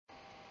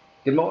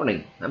Good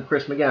morning. I'm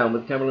Chris McGowan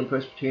with Cumberland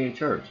Presbyterian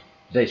Church.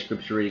 Today's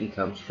scripture reading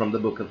comes from the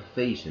book of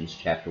Ephesians,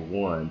 chapter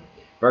 1,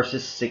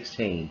 verses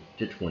 16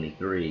 to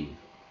 23.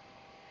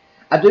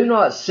 I do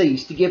not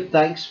cease to give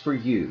thanks for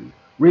you,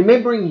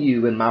 remembering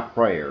you in my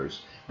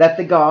prayers, that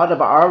the God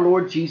of our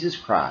Lord Jesus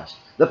Christ,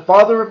 the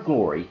Father of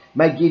glory,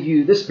 may give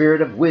you the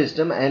spirit of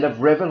wisdom and of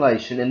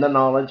revelation in the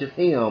knowledge of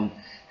him,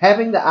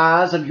 having the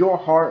eyes of your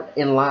heart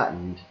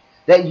enlightened,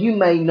 that you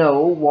may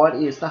know what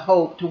is the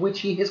hope to which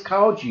he has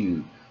called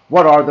you,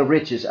 what are the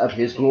riches of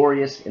his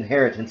glorious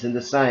inheritance in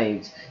the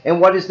saints,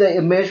 and what is the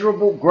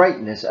immeasurable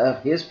greatness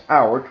of his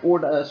power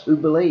toward us who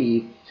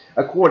believe,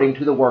 according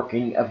to the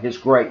working of his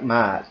great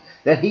might,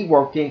 that he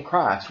worked in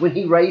Christ, when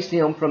he raised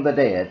him from the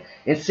dead,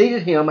 and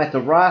seated him at the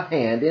right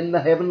hand in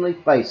the heavenly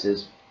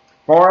places,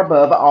 far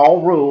above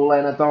all rule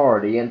and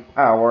authority and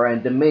power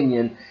and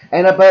dominion,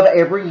 and above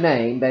every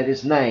name that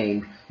is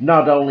named,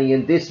 not only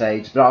in this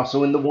age, but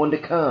also in the one to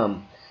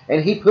come.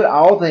 And he put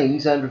all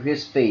things under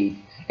his feet,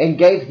 and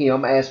gave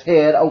him as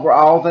head over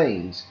all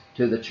things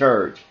to the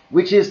church,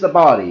 which is the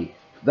body,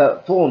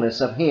 the fullness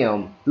of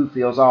him who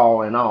fills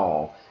all in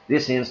all.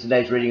 This ends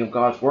today's reading of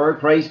God's Word.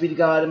 Praise be to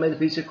God, and may the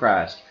peace of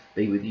Christ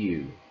be with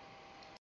you.